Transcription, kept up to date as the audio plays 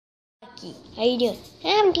Sparky, how you doing?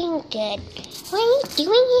 I'm doing good. What are you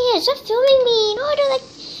doing here? Stop filming me. You know I don't like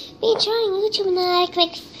being trying YouTube and I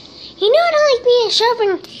like you know I don't like being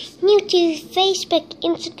shopping YouTube, Facebook,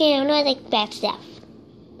 Instagram. No, I like bad stuff.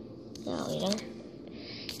 No, you don't.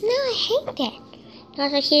 No, I hate that. No, I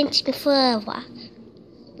was like before a walk.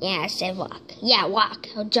 Yeah, I said walk. Yeah, walk.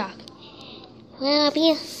 I'll jog. Well,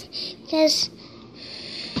 because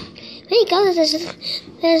when you go,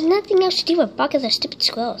 there's nothing else to do but bucket those stupid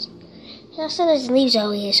squirrels. Also, there's leaves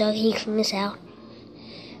over here, so you can miss out.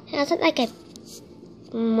 It's not like I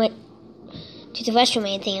went to the restroom or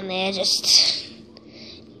anything in there, just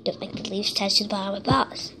don't like the leaves attached to the bottom of the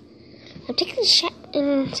box. I'm taking a shower.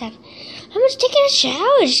 I'm just taking a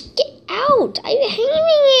shower. Just get out. Are you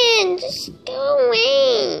hanging in? Just go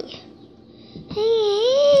away.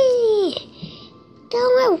 Hey. Go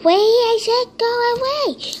away. I said go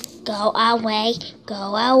away. Go away.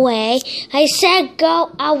 Go away. I said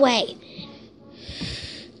go away.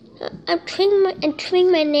 I'm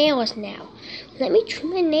trimming my nails now. Let me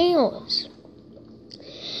trim my nails.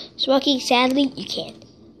 Sparky, sadly, you can't.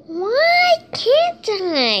 Why can't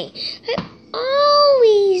I? I'm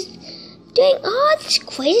always doing all this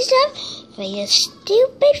crazy stuff for your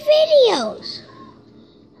stupid videos.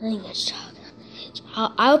 I think that's talk. So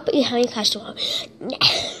I'll put your honey costume on.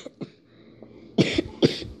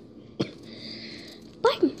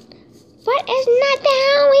 But it's not the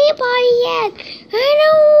Halloween party yet. I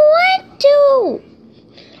don't want to.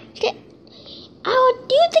 Okay.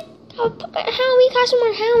 I'll put my Halloween costume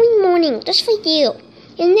on Halloween morning just for you.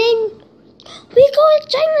 And then we go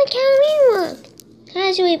enjoy like Halloween walk.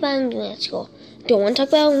 How's your rebound doing at school? Don't want to talk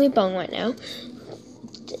about rebound right now.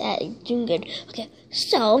 Doing good. Okay,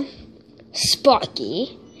 so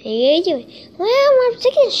Sparky, how you doing? Well, I'm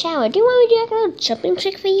taking a shower. Do you want me to do like a little jumping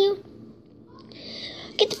trick for you?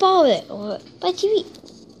 Get the ball with it or by TV.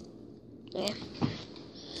 Yeah.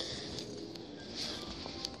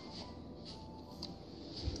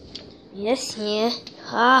 Yes, yeah.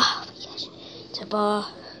 Ah, oh my gosh. It's a ball.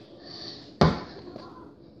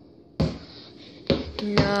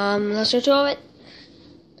 No, let's throw it.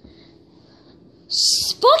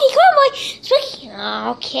 Sparky, come on, boy. Sparky.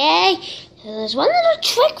 Okay. There's one little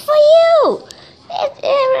trick for you. I'm not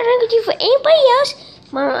going to do it for anybody else.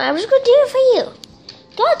 I'm just going to do it for you.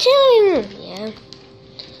 Go to the room. Yeah.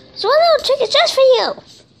 So one little trick is just for you.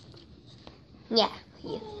 Yeah, for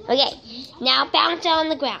you. Okay. Now bounce on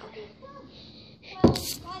the ground.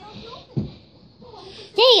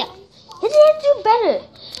 There you go. You didn't do better.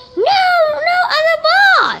 No other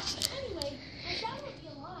balls.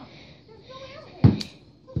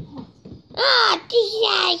 Oh,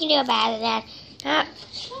 yeah, you can do about that. Now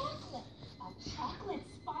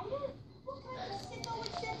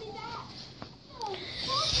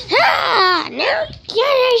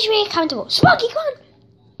it's really comfortable. Sparky, come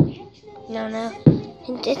on. No.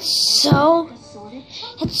 It's so.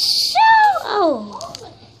 Oh.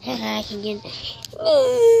 I can get. No,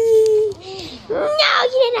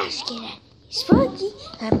 you did not get it. Sparky,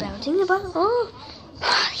 I'm bouncing the ball. Oh,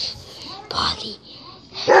 Polly.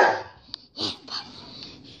 Yeah, Polly.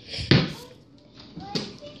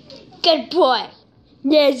 Good boy.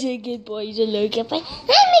 That's a good boy. He's a little good boy. I'm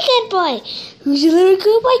a good boy. Who's a little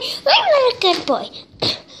good boy? I'm a little good boy.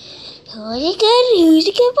 Who's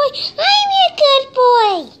a good boy? I'm a good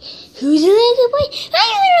boy. Who's a little good boy? I'm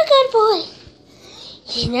a little good boy.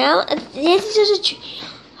 You know, this is a treat.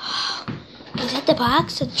 Is that the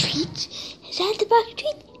box of treats? Is that the box of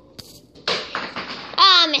treats?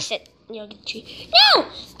 Ah, I missed it. You'll get a treat. No!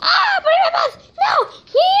 Ah, put it in my mouth! No!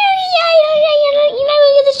 You're not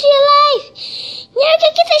going to get this treat alive! You're not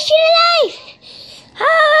going to get this treat alive!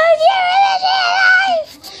 Oh, you're going to get this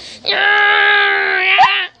treat alive!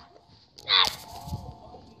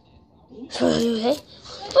 So, are you okay?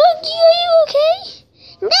 Sparky, are you okay?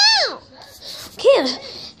 No! Okay,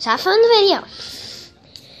 stop filming the video.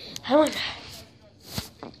 I want to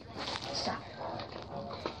stop.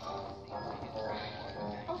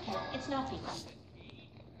 Okay, it's nothing.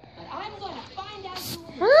 But I'm going to find out who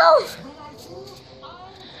it is. Oh!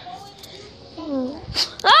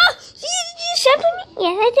 You snapped at me?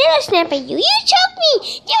 Yes, I did snap at you. You choked me!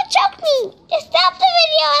 You choked me! Just stop the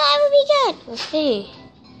video and I will be good. Okay.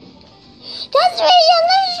 That's the video.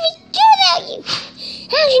 Let me do without you.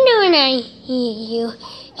 How'd you know when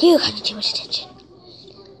you got too much attention?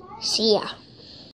 See ya.